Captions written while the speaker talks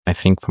I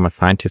think from a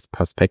scientist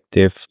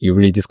perspective, you're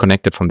really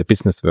disconnected from the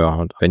business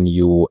world. When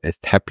you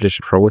establish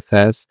a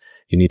process,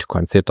 you need to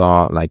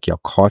consider like your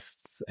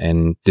costs.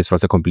 And this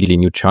was a completely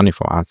new journey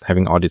for us,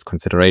 having all these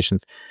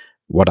considerations.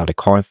 What are the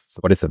costs?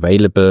 What is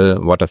available?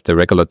 What does the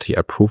regulatory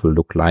approval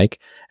look like?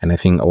 And I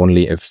think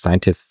only if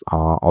scientists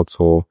are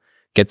also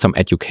get some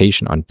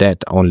education on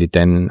that, only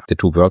then the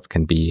two worlds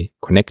can be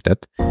connected.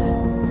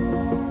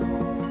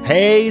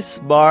 Hey,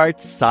 smart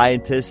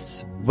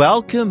scientists,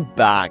 welcome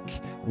back.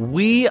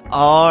 We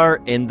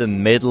are in the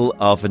middle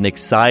of an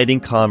exciting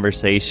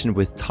conversation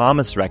with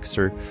Thomas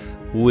Rexer,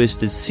 who is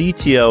the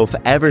CTO of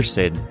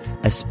Eversid,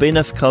 a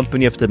spin-off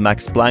company of the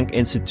Max Planck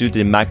Institute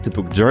in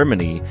Magdeburg,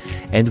 Germany.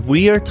 And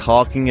we are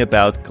talking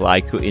about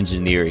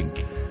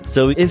glycoengineering.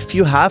 So if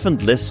you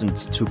haven't listened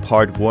to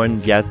part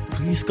 1 yet,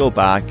 please go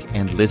back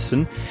and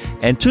listen.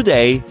 And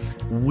today,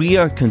 we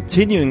are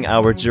continuing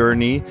our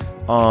journey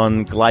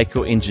on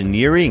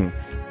glycoengineering.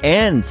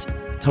 And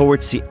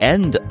towards the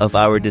end of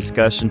our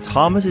discussion,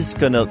 Thomas is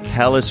going to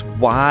tell us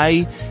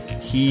why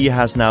he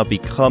has now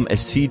become a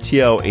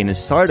CTO in a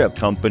startup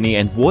company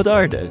and what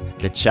are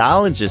the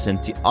challenges and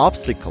the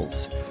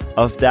obstacles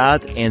of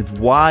that, and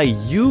why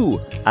you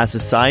as a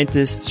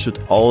scientist should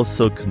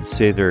also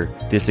consider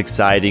this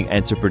exciting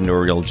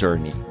entrepreneurial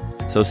journey.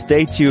 So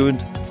stay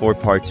tuned for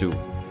part 2.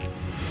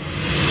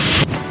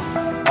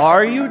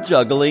 Are you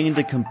juggling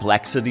the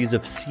complexities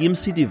of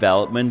CMC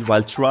development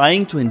while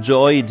trying to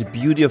enjoy the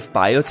beauty of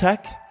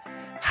biotech?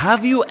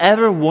 Have you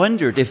ever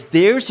wondered if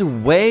there's a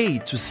way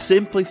to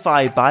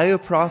simplify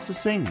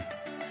bioprocessing?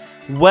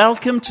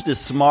 Welcome to the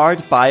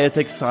Smart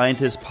Biotech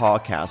Scientist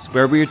podcast,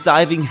 where we're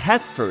diving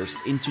headfirst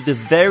into the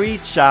very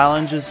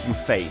challenges you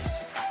face.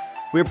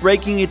 We're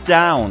breaking it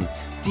down,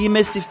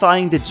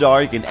 demystifying the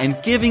jargon, and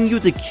giving you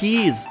the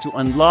keys to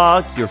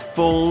unlock your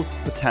full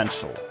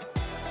potential.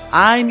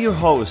 I'm your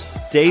host,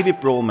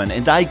 David Brohlman,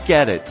 and I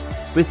get it.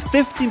 With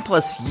 15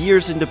 plus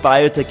years in the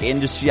biotech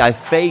industry, I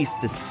face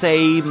the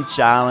same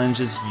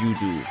challenges you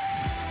do.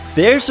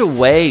 There's a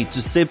way to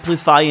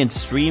simplify and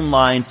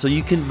streamline so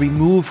you can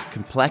remove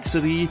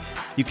complexity,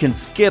 you can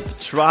skip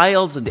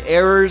trials and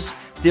errors,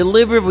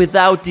 deliver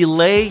without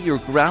delay your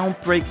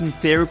groundbreaking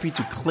therapy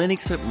to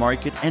clinics and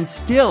market, and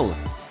still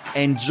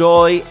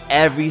enjoy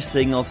every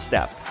single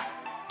step.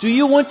 Do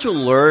you want to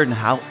learn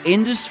how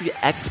industry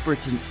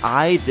experts and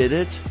I did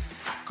it?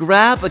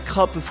 Grab a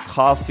cup of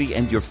coffee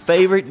and your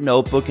favorite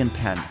notebook and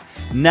pen.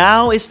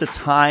 Now is the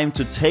time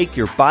to take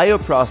your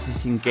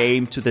bioprocessing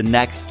game to the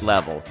next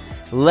level.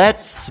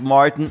 Let's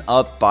smarten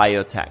up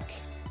biotech.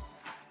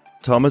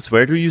 Thomas,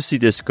 where do you see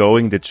this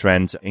going, the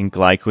trend in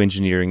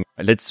glycoengineering?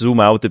 Let's zoom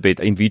out a bit.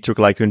 In vitro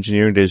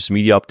glycoengineering, there's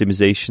media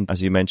optimization.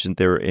 As you mentioned,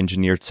 there are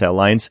engineered cell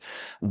lines.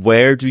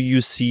 Where do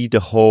you see the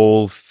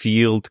whole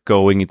field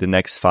going in the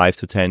next 5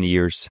 to 10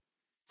 years?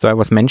 So I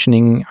was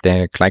mentioning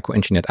the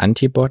glycoengineered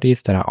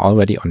antibodies that are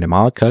already on the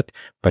market,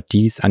 but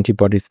these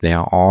antibodies, they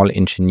are all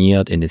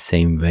engineered in the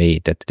same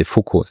way that the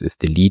focus is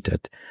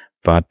deleted.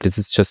 But this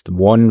is just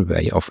one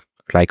way of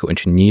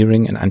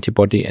glycoengineering an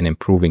antibody and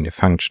improving the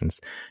functions.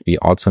 We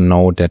also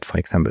know that, for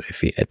example,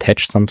 if we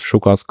attach some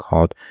sugars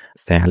called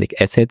sialic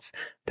acids,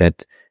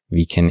 that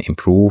we can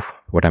improve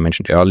what I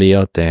mentioned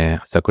earlier, the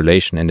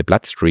circulation in the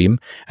bloodstream.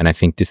 And I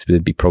think this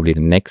will be probably the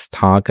next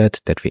target,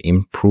 that we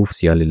improve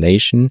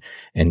sialylation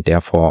and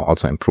therefore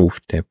also improve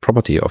the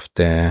property of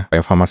the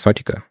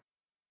biopharmaceutical.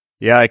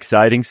 Yeah,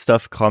 exciting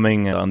stuff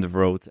coming on the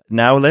road.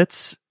 Now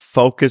let's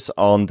focus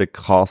on the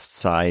cost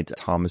side,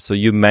 Thomas. So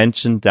you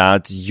mentioned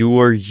that you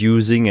are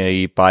using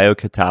a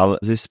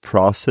biocatalysis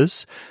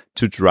process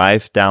to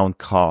drive down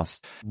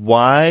cost.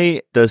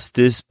 Why does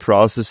this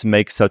process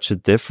make such a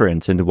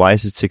difference, and why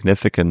is it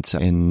significant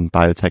in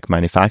biotech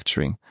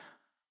manufacturing?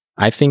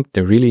 I think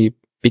the really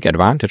big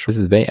advantage, this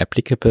is very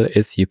applicable,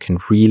 is you can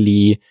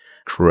really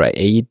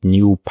create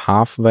new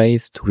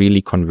pathways to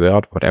really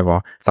convert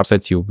whatever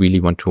substrates you really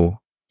want to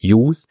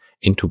use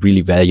into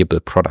really valuable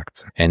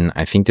products. And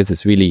I think this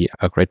is really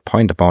a great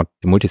point about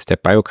the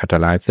multi-step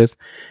biocatalysis.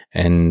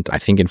 And I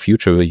think in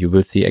future you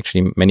will see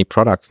actually many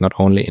products, not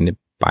only in the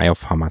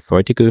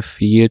biopharmaceutical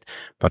field,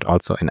 but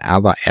also in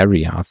other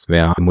areas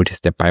where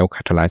multi-step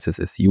biocatalysis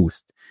is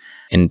used.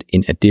 And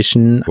in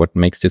addition, what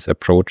makes this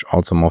approach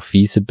also more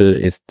feasible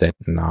is that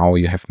now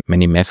you have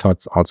many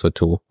methods also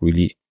to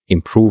really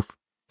improve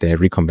the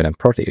recombinant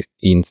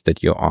proteins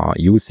that you are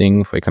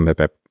using, for example,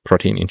 by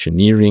protein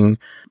engineering,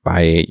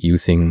 by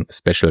using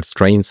special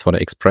strains for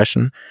the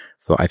expression.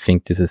 So I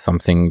think this is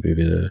something we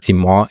will see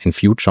more in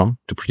future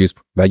to produce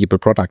valuable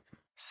products.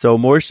 So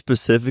more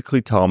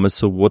specifically, Thomas,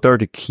 so what are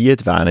the key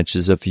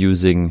advantages of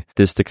using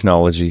this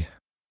technology?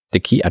 The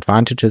key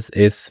advantages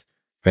is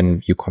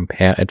when you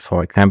compare it,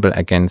 for example,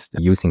 against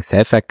using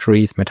cell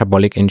factories,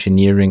 metabolic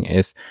engineering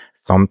is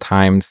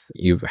sometimes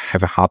you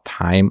have a hard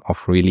time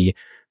of really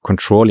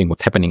controlling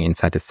what's happening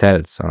inside the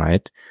cells, all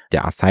right?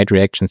 There are side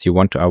reactions you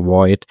want to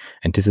avoid,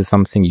 and this is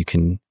something you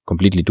can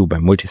completely do by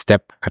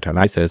multi-step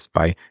catalysis,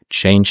 by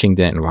changing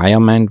the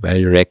environment where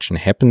the reaction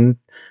happens,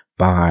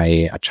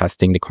 by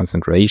adjusting the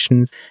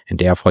concentrations, and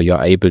therefore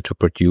you're able to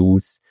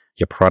produce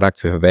your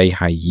products with a very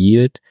high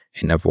yield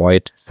and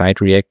avoid side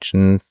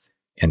reactions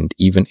and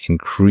even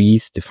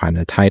increase the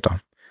final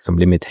titer. Some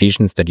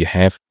limitations that you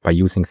have by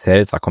using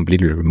cells are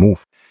completely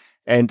removed.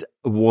 And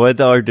what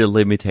are the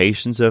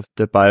limitations of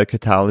the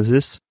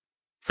biocatalysis?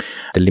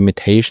 The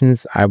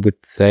limitations, I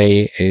would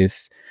say,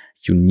 is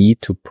you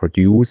need to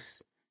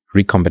produce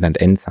recombinant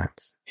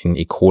enzymes in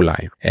E.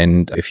 coli.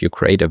 And if you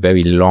create a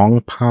very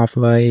long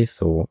pathway,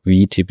 so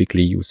we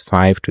typically use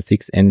 5 to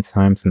 6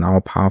 enzymes in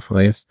our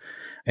pathways,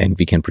 and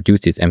we can produce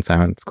these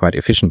enzymes quite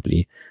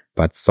efficiently.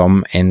 But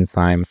some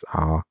enzymes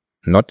are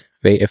not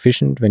very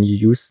efficient when you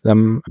use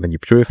them, when you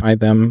purify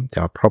them.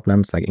 There are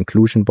problems like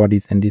inclusion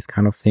bodies and these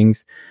kind of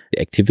things.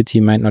 The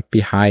activity might not be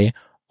high,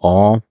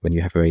 or when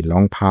you have very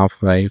long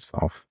pathways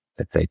of,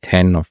 let's say,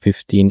 10 or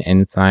 15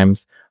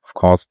 enzymes, of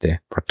course, the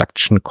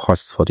production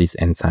costs for these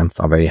enzymes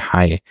are very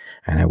high.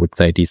 And I would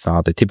say these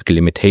are the typical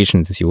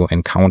limitations you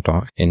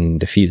encounter in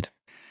the field.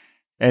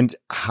 And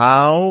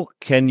how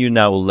can you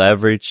now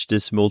leverage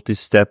this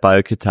multi-step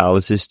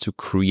biocatalysis to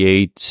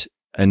create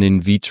an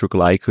in vitro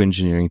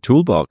glycoengineering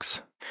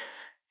toolbox?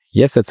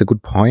 Yes, that's a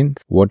good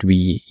point. What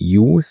we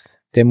use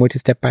the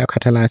multi-step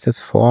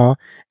biocatalysis for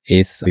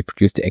is we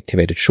produce the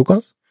activated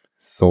sugars.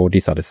 So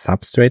these are the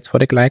substrates for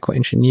the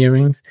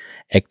glycoengineerings.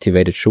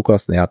 Activated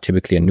sugars, they are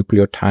typically a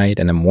nucleotide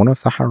and a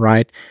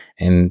monosaccharide,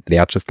 and they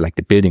are just like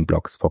the building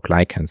blocks for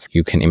glycans.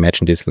 You can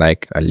imagine this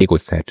like a Lego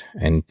set,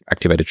 and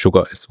activated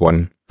sugar is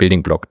one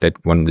building block,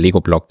 one Lego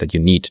block that you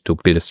need to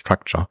build a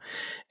structure.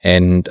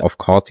 And of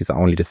course, these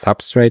are only the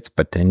substrates,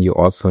 but then you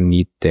also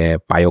need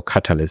the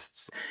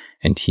biocatalysts.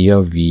 And here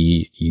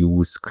we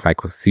use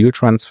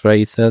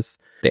glycosyltransferases,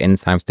 the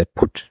enzymes that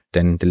put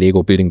then the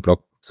Lego building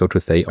block, so to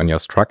say, on your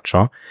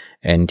structure.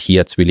 And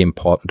here it's really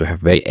important to have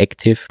very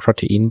active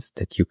proteins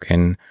that you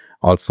can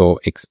also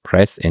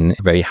express in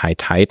very high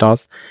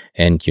titers,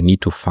 and you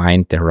need to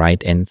find the right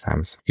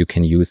enzymes. You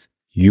can use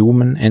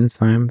human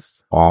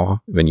enzymes, or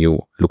when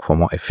you look for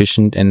more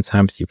efficient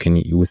enzymes, you can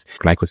use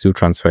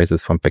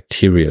glycosyltransferases from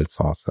bacterial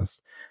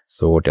sources.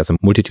 So there's a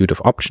multitude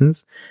of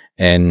options,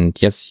 and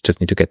yes, you just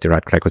need to get the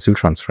right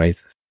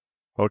glycosyltransferases.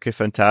 Okay,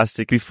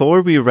 fantastic.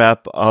 Before we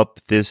wrap up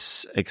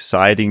this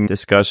exciting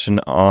discussion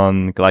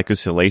on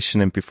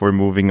glycosylation and before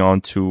moving on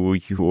to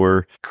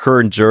your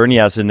current journey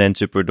as an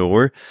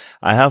entrepreneur,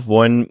 I have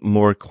one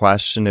more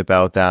question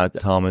about that,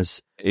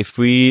 Thomas. If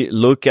we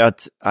look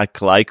at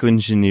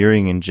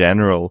glycoengineering in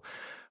general,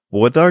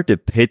 what are the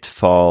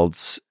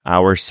pitfalls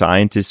our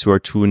scientists who are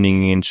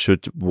tuning in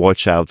should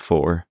watch out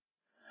for?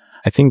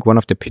 I think one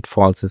of the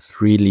pitfalls is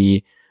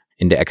really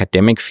in the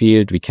academic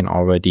field, we can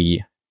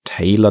already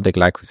tailor the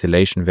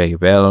glycosylation very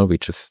well. We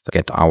just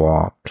get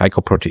our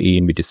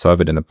glycoprotein, we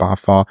dissolve it in a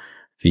buffer,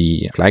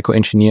 we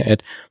glycoengineer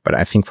it. But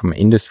I think from an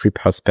industry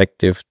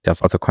perspective,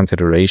 there's also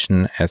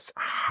consideration as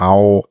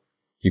how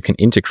you can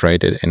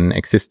integrate it in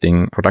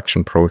existing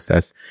production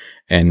process.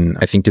 And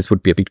I think this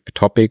would be a big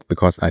topic,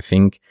 because I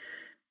think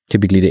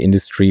typically the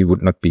industry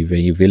would not be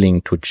very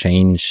willing to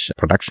change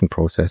production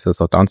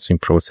processes or downstream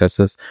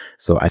processes.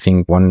 So I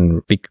think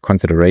one big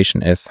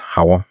consideration is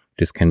how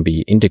this can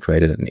be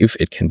integrated, and if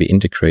it can be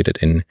integrated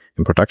in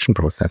production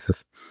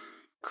processes.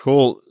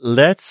 Cool.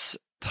 Let's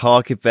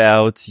talk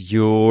about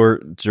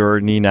your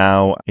journey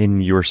now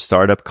in your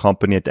startup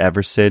company at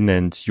Everson,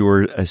 and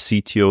you're a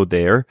CTO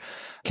there.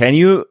 Can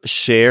you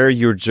share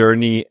your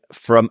journey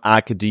from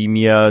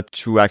academia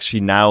to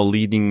actually now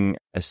leading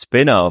a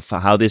spin-off,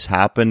 how this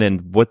happened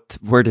and what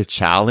were the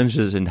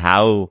challenges and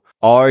how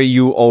are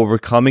you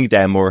overcoming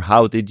them, or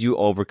how did you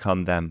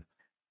overcome them?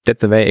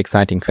 That's a very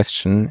exciting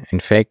question. In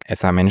fact,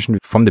 as I mentioned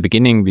from the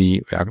beginning,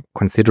 we are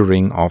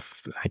considering of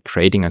like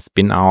creating a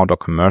spin out or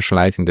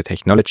commercializing the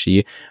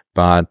technology,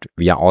 but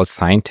we are all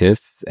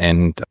scientists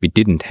and we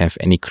didn't have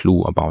any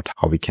clue about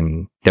how we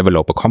can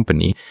develop a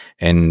company.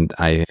 And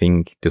I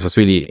think this was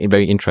really a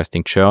very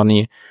interesting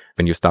journey.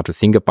 When you start to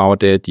think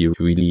about it, you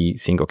really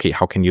think, okay,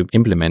 how can you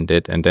implement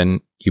it? And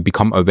then you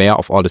become aware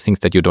of all the things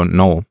that you don't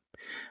know,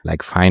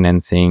 like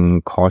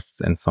financing, costs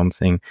and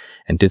something.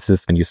 And this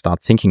is when you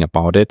start thinking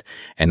about it.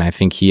 And I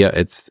think here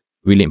it's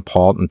really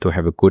important to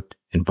have a good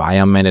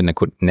environment and a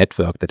good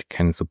network that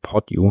can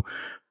support you.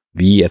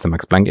 We as a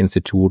Max Planck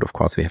Institute, of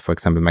course, we have, for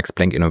example, Max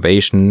Planck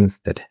Innovations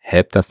that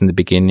helped us in the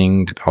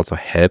beginning, that also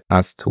helped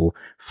us to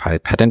file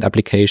patent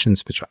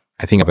applications, which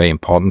I think are very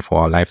important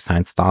for a life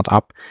science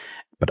startup,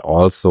 but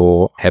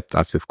also helped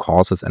us with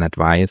courses and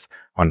advice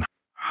on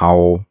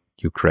how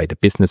you create a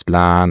business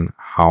plan,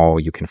 how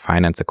you can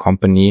finance a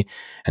company.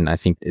 And I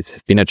think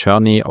it's been a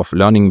journey of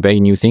learning very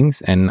new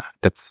things. And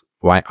that's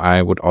why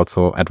I would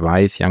also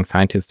advise young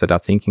scientists that are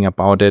thinking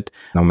about it,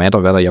 no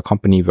matter whether your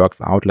company works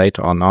out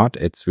later or not,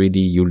 it's really,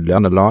 you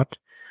learn a lot.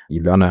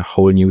 You learn a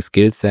whole new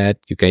skill set.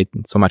 You get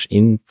so much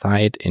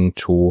insight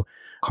into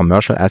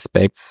commercial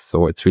aspects.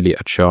 So it's really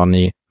a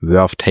journey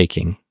worth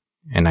taking.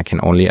 And I can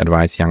only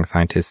advise young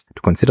scientists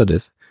to consider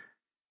this.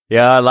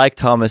 Yeah, I like,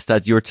 Thomas,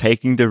 that you're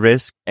taking the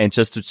risk and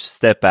just to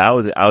step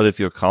out of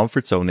your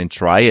comfort zone and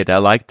try it. I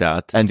like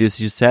that. And as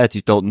you said,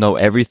 you don't know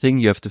everything.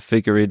 You have to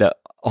figure it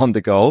on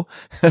the go.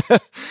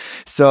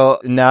 So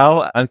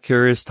now I'm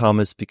curious,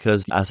 Thomas,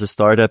 because as a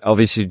startup,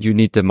 obviously you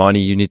need the money,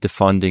 you need the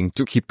funding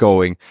to keep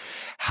going.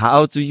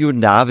 How do you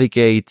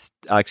navigate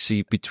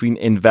actually between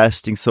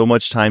investing so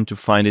much time to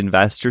find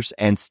investors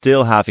and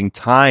still having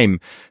time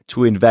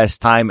to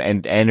invest time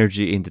and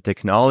energy in the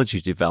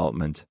technology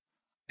development?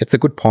 It's a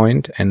good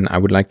point, and I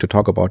would like to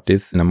talk about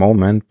this in a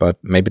moment, but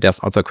maybe there's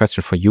also a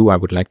question for you I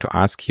would like to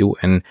ask you.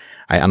 And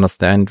I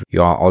understand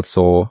you are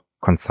also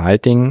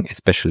consulting,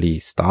 especially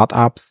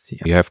startups.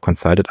 You have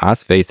consulted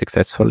us very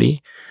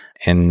successfully.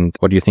 And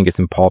what do you think is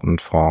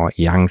important for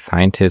young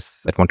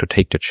scientists that want to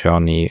take the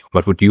journey?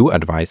 What would you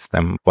advise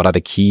them? What are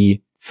the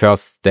key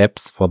first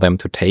steps for them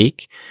to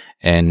take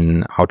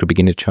and how to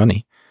begin the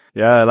journey?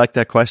 Yeah, I like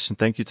that question.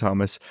 Thank you,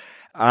 Thomas.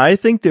 I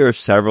think there are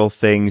several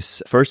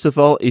things. First of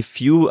all, if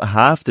you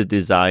have the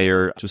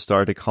desire to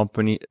start a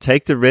company,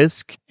 take the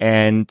risk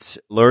and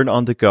learn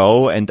on the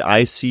go. And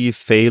I see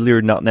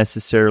failure not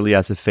necessarily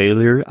as a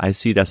failure. I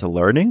see it as a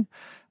learning.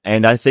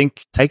 And I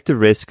think take the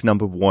risk,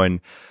 number one,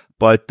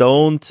 but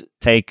don't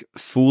take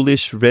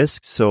foolish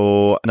risks.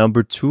 So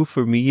number two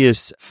for me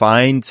is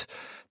find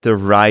the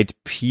right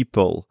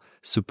people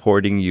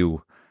supporting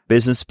you.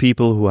 Business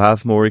people who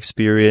have more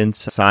experience,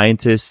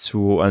 scientists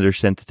who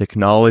understand the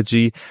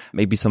technology,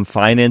 maybe some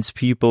finance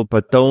people,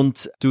 but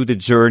don't do the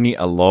journey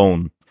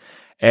alone.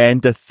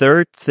 And the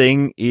third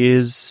thing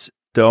is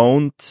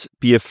don't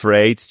be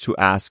afraid to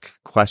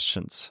ask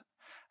questions.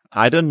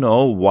 I don't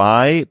know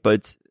why,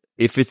 but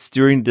if it's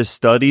during the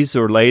studies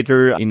or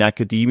later in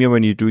academia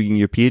when you're doing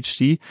your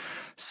PhD,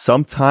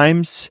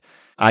 sometimes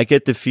I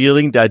get the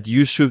feeling that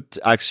you should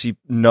actually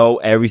know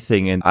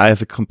everything, and I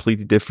have a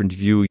completely different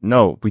view.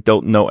 No, we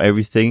don't know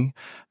everything,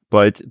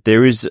 but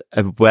there is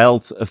a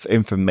wealth of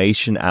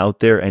information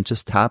out there, and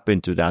just tap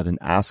into that and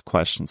ask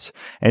questions.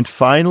 And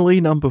finally,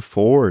 number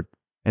four,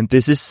 and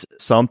this is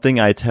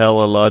something I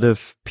tell a lot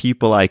of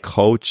people I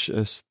coach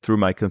through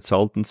my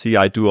consultancy.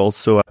 I do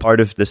also a part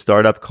of the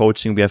startup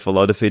coaching. We have a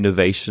lot of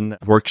innovation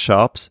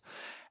workshops.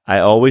 I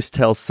always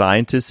tell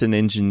scientists and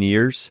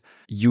engineers,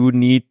 you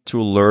need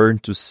to learn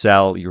to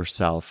sell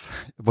yourself,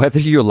 whether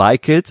you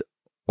like it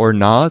or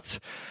not.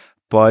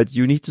 But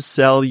you need to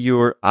sell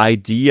your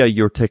idea,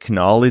 your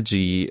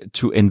technology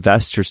to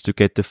investors to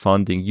get the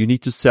funding. You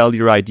need to sell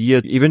your idea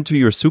even to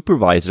your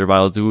supervisor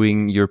while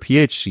doing your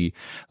PhD.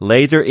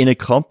 Later in a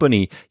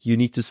company, you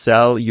need to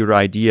sell your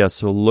idea.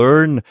 So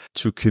learn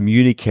to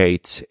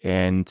communicate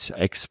and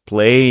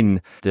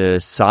explain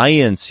the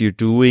science you're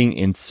doing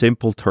in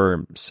simple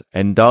terms,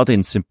 and not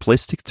in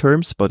simplistic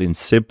terms, but in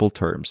simple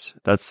terms.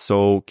 That's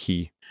so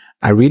key.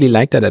 I really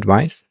like that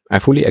advice. I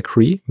fully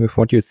agree with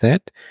what you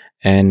said.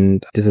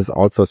 And this is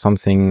also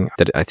something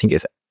that I think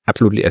is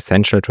absolutely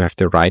essential to have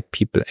the right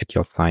people at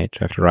your side,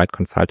 to have the right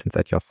consultants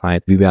at your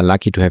side. We were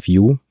lucky to have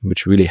you,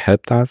 which really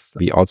helped us.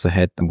 We also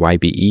had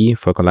YBE,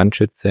 Volker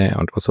Landschütze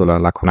and Ursula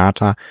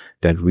Laconata,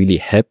 that really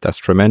helped us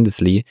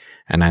tremendously.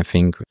 And I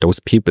think those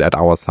people at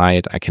our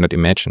side, I cannot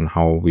imagine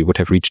how we would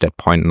have reached that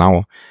point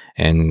now.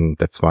 And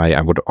that's why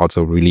I would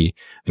also really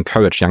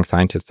encourage young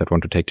scientists that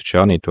want to take the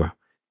journey to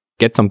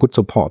get some good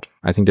support.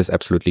 I think that's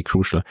absolutely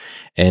crucial.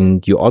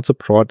 And you also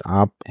brought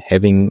up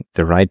having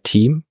the right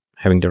team,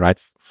 having the right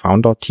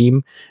founder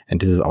team. And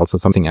this is also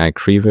something I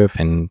agree with.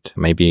 And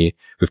maybe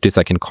with this,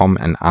 I can come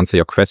and answer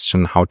your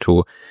question, how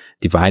to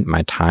divide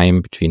my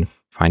time between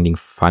finding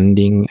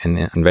funding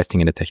and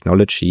investing in the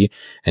technology.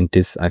 And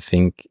this, I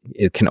think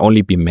it can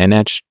only be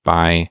managed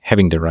by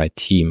having the right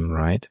team,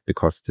 right?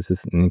 Because this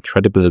is an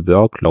incredible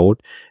workload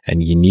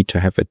and you need to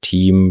have a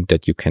team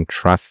that you can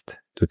trust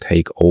to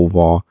take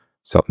over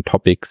certain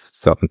topics,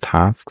 certain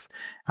tasks.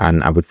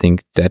 And I would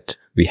think that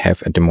we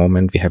have at the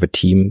moment, we have a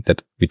team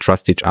that we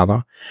trust each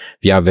other.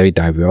 We are a very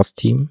diverse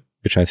team,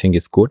 which I think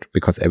is good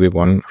because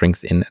everyone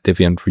brings in a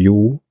different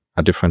view,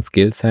 a different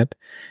skill set.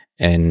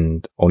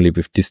 And only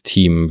with this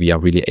team, we are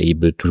really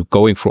able to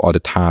going through all the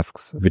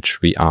tasks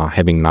which we are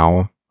having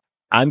now.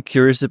 I'm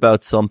curious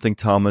about something,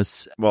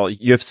 Thomas. Well,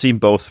 you have seen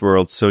both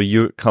worlds. So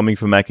you're coming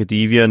from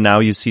academia. Now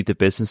you see the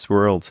business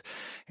world.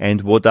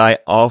 And what I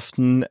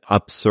often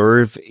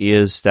observe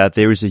is that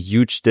there is a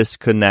huge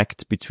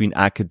disconnect between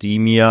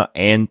academia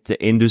and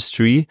the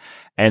industry.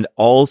 And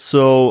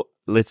also,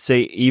 let's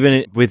say,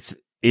 even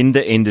within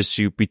the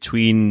industry,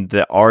 between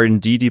the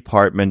R&D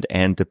department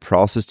and the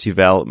process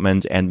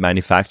development and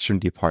manufacturing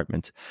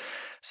department.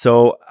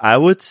 So I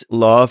would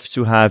love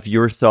to have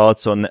your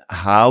thoughts on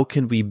how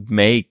can we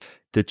make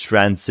the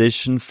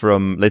transition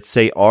from, let's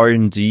say,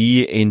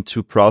 R&D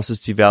into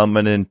process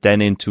development and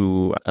then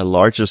into a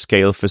larger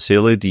scale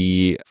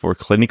facility for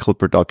clinical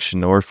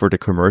production or for the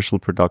commercial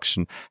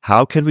production.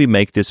 How can we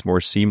make this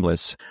more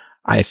seamless?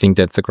 I think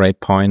that's a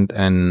great point.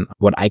 And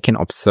what I can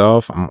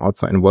observe, I'm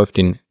also involved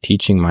in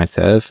teaching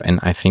myself. And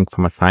I think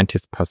from a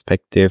scientist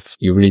perspective,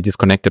 you're really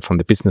disconnected from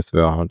the business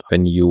world.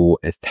 When you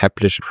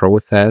establish a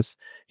process,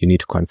 you need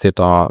to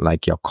consider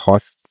like your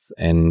costs.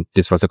 And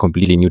this was a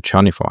completely new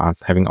journey for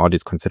us, having all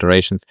these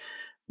considerations.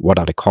 What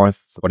are the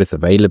costs? What is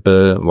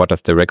available? What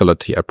does the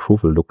regulatory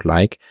approval look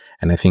like?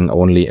 And I think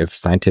only if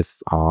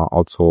scientists are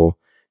also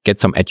get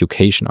some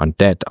education on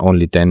that.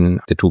 Only then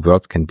the two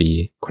worlds can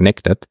be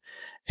connected.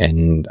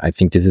 And I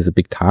think this is a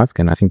big task,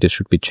 and I think this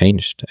should be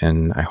changed,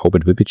 and I hope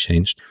it will be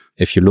changed.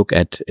 If you look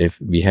at, if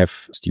we have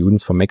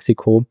students from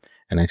Mexico,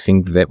 and I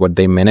think that what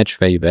they manage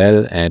very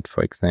well at,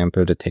 for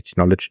example, the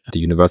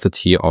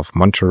University of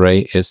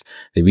Monterrey, is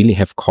they really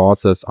have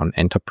courses on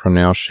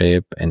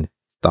entrepreneurship and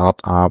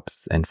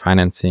startups and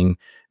financing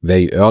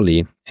very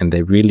early. And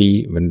they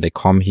really, when they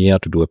come here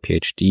to do a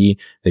PhD,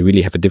 they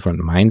really have a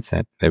different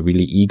mindset. They're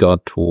really eager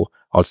to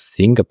also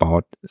think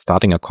about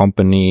starting a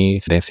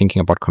company. They're thinking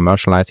about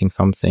commercializing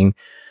something.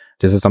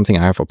 This is something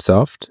I have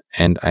observed,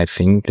 and I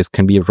think this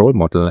can be a role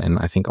model. And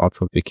I think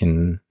also we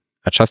can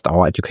adjust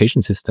our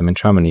education system in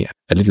Germany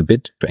a little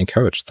bit to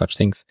encourage such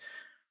things.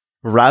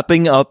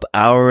 Wrapping up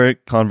our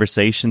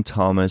conversation,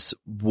 Thomas,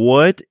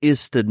 what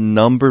is the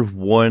number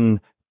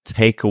one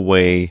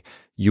takeaway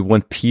you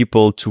want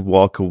people to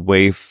walk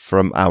away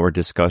from our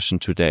discussion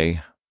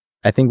today?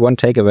 I think one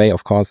takeaway,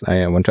 of course,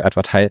 I want to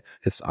advertise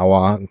is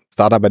our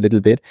startup a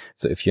little bit.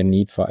 So if you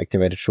need for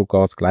activated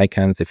sugars,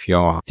 glycans, if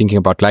you're thinking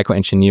about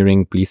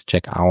glycoengineering, please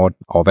check out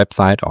our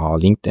website or our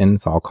LinkedIn.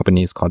 So our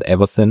company is called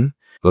Eversyn.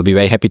 We'll be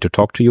very happy to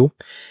talk to you.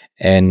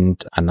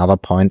 And another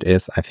point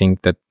is, I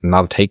think that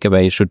another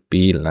takeaway should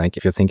be, like,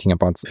 if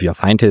you're a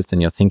scientist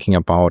and you're thinking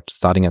about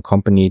starting a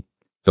company,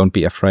 don't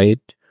be afraid.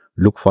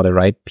 Look for the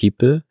right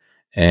people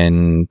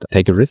and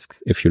take a risk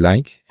if you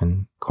like,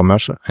 and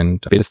commercial and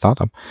build a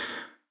startup.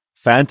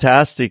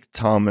 Fantastic,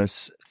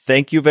 Thomas.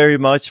 Thank you very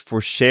much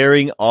for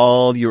sharing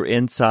all your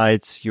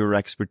insights, your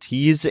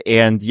expertise.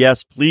 And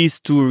yes, please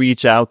do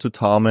reach out to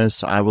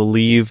Thomas. I will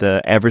leave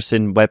the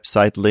Eversyn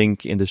website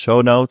link in the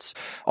show notes.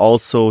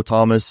 Also,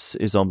 Thomas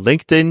is on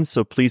LinkedIn,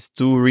 so please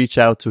do reach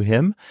out to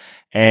him.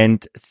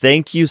 And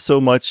thank you so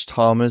much,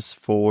 Thomas,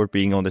 for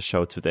being on the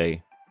show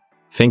today.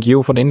 Thank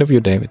you for the interview,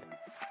 David.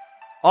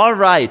 All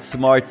right,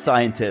 smart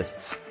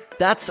scientists.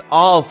 That's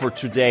all for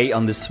today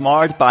on the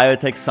Smart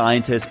Biotech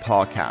Scientist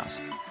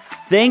podcast.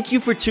 Thank you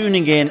for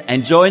tuning in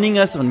and joining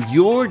us on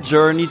your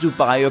journey to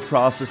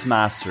bioprocess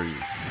mastery.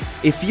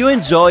 If you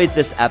enjoyed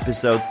this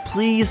episode,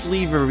 please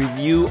leave a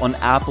review on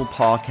Apple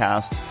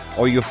Podcasts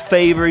or your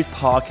favorite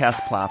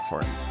podcast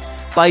platform.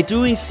 By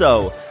doing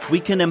so, we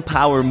can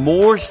empower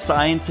more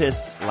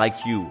scientists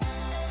like you.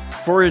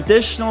 For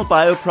additional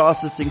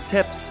bioprocessing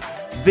tips,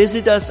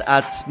 visit us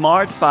at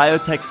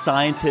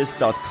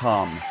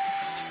smartbiotechscientist.com.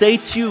 Stay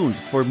tuned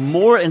for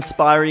more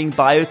inspiring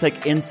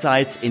biotech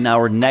insights in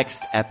our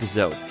next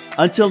episode.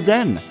 Until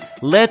then,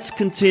 let's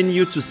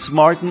continue to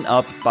smarten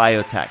up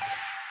biotech.